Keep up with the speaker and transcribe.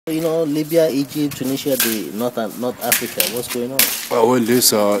Libya, Egypt, Tunisia, the North Africa. What's going on? Well,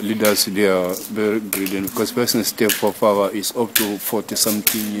 these leaders, they are very brilliant because person stay for power is up to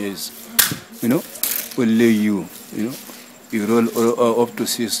 40-something years. Only you roll up to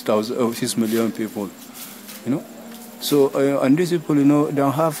 6 million people. So and these people,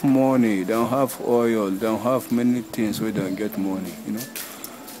 don't have money, don't have oil, don't have many things where they get money.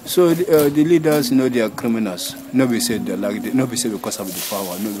 So the leaders, they are criminals. Nobody said they like it. Nobody said because of the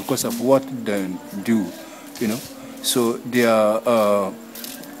power. No, because of what they do. So they are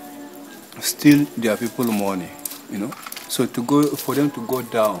still their people money. So for them to go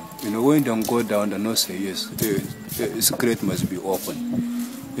down. When they don't go down, they not say yes. The secret must be open.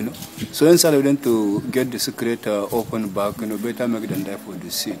 So instead of them to get the secret open back, better make them die for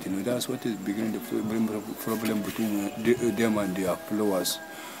the seat. That's what is beginning the problem between them and their followers.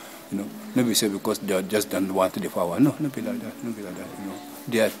 Nobody say because they just don't want the power. No, nobody like that. Nobody like that.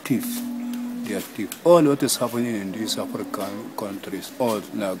 They are thieves. They are thieves. All what is happening in these African countries, all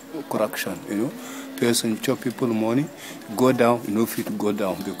like corruption. Person chop people money, go down. Fit go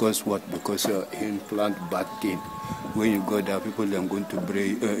down because what? Because he plant bad thing. When you go down, people are going to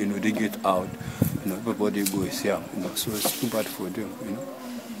break. They get out. Everybody goes here. So it's too bad for them.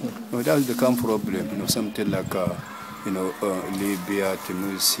 That's the kind of problem. Something like. Libya,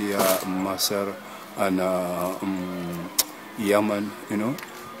 Tunisia, Masar, and Yemen,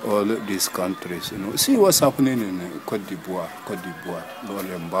 all these countries, See what's happening in Cote d'Ivoire,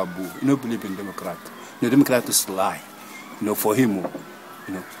 Zimbabwe. Believe in Democrat. The Democrat is lie, for him.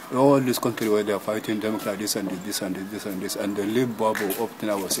 All these countries where they are fighting Democrat, this and this and this and this, and the Labour bubble up to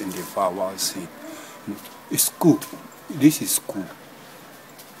now was in the power seat. It's cool. This is cool.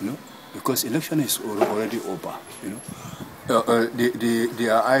 Because election is already over, The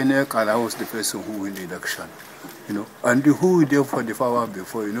INEC allows the person who win the election, And who there for the power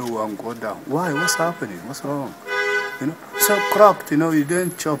before, won't go down. Why? What's happening? What's wrong? So corrupt, you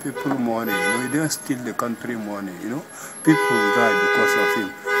don't chop people money, you don't steal the country money, People die because of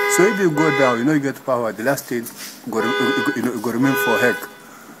him. So if you go down, you get power, the last thing, go remain for heck.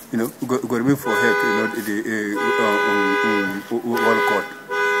 Go remain for heck, the World Court.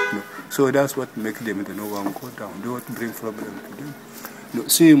 So that's what makes them no one go down. They want to bring problem to them.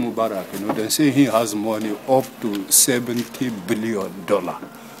 See Mubarak, they say he has money up to $70 billion.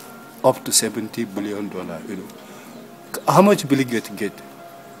 Up to $70 billion, How much Bill Gates get?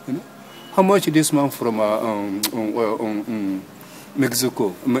 How much this man from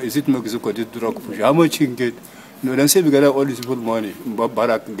Mexico? Is it Mexico? This drug push? How much he get? They say we got all these people money.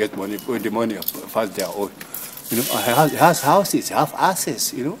 Mubarak get money. The money fast their own. He has houses, he has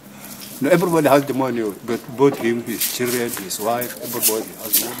assets. Everybody has the money, but both him, his children, his wife, everybody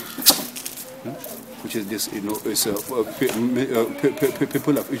has money. Which is this, it's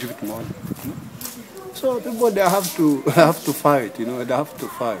people of Egypt money. So people they have to fight, They have to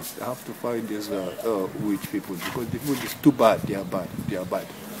fight. They have to fight these rich people because the food is too bad. They are bad. They are bad.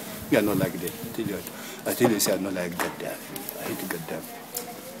 We are not like that. I tell you, say I'm not like Gaddafi. I hate Gaddafi.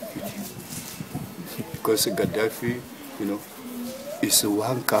 Because Gaddafi, it's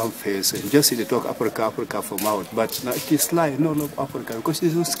one calm face. And just they talk Africa from out. But now it is lie, no love Africa. Because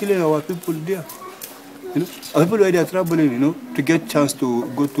it's killing our people there. Our people where they are traveling, to get chance to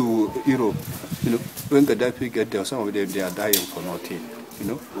go to Europe. When Gaddafi get there, some of them, they are dying for nothing.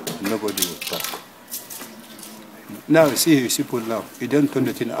 Nobody will talk. Now, see his people now. He don't turn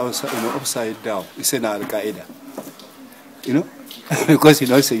the thing upside down. He said Al-Qaeda. Because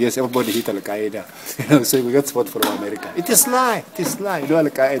say yes, everybody hit Al-Qaeda. So we got support from America. It is lie. It is lie.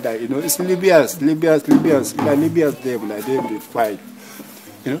 Al-Qaeda. It's Libyans. Libyans them they fight.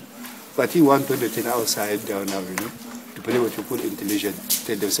 But he want to the thing outside down now. To play with people intelligent.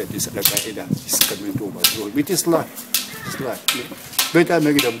 Tell them that this Al-Qaeda is coming to overthrow. It is lie. It's lie. Better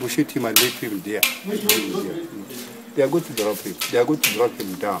make them bullshit him and leave him there. They are going to drop him. They are going to drop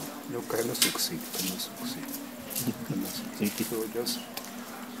him down. You cannot succeed. Cannot succeed. So just